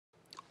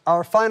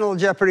Our final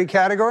Jeopardy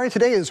category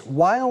today is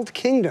Wild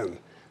Kingdom.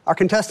 Our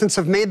contestants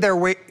have made their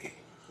way...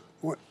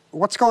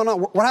 What's going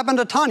on? What happened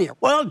to Tanya?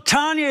 Well,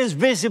 Tanya is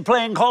busy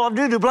playing Call of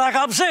Duty Black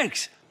Ops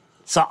 6.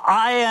 So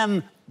I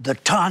am the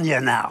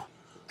Tanya now.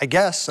 I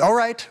guess. All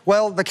right.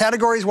 Well, the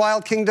category's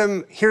Wild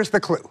Kingdom. Here's the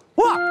clue.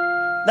 What?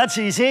 That's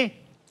easy.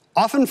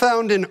 Often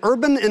found in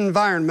urban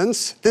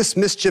environments, this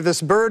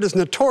mischievous bird is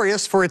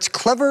notorious for its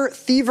clever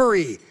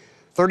thievery.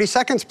 30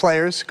 seconds,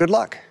 players. Good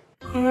luck.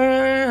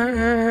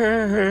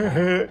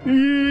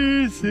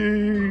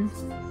 Easy.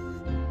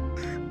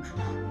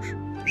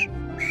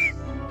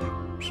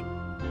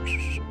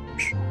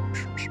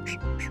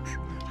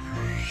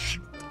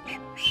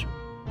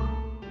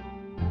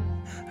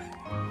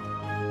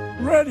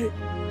 Ready.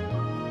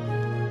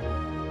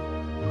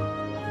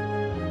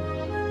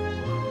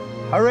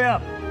 Hurry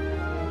up.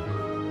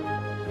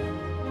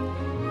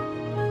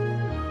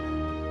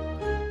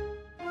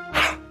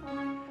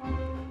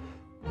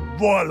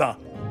 Voila.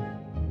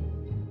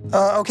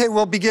 Okay,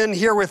 we'll begin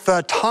here with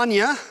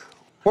Tanya.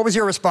 What was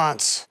your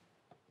response?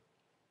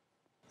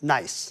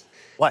 Nice.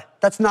 What?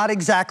 That's not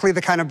exactly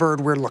the kind of bird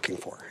we're looking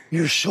for.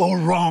 You're so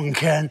wrong,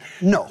 Ken.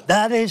 No.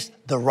 That is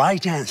the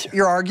right answer.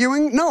 You're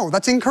arguing? No,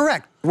 that's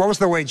incorrect. What was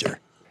the wager?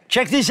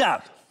 Check this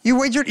out. You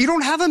wagered, you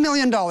don't have $1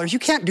 million. You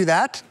can't do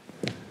that.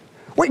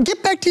 Wait,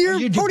 get back to your Are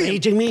you podium.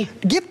 debating me?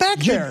 Get back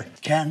there.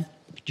 Ken,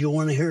 do you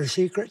want to hear a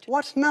secret?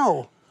 What?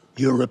 No.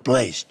 You're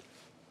replaced.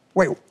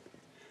 Wait,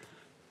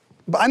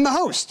 but I'm the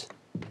host.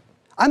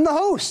 I'm the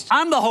host.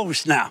 I'm the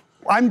host now.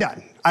 I'm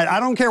done. I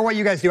don't care what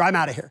you guys do. I'm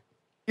out of here.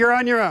 You're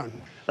on your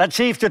own. Let's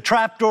see if the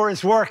trapdoor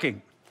is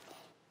working.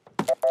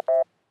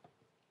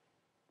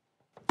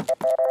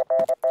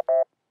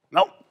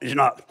 Nope, it's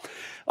not.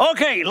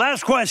 Okay,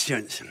 last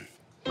questions.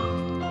 I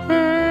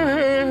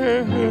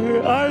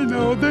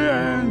know the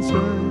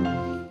answer.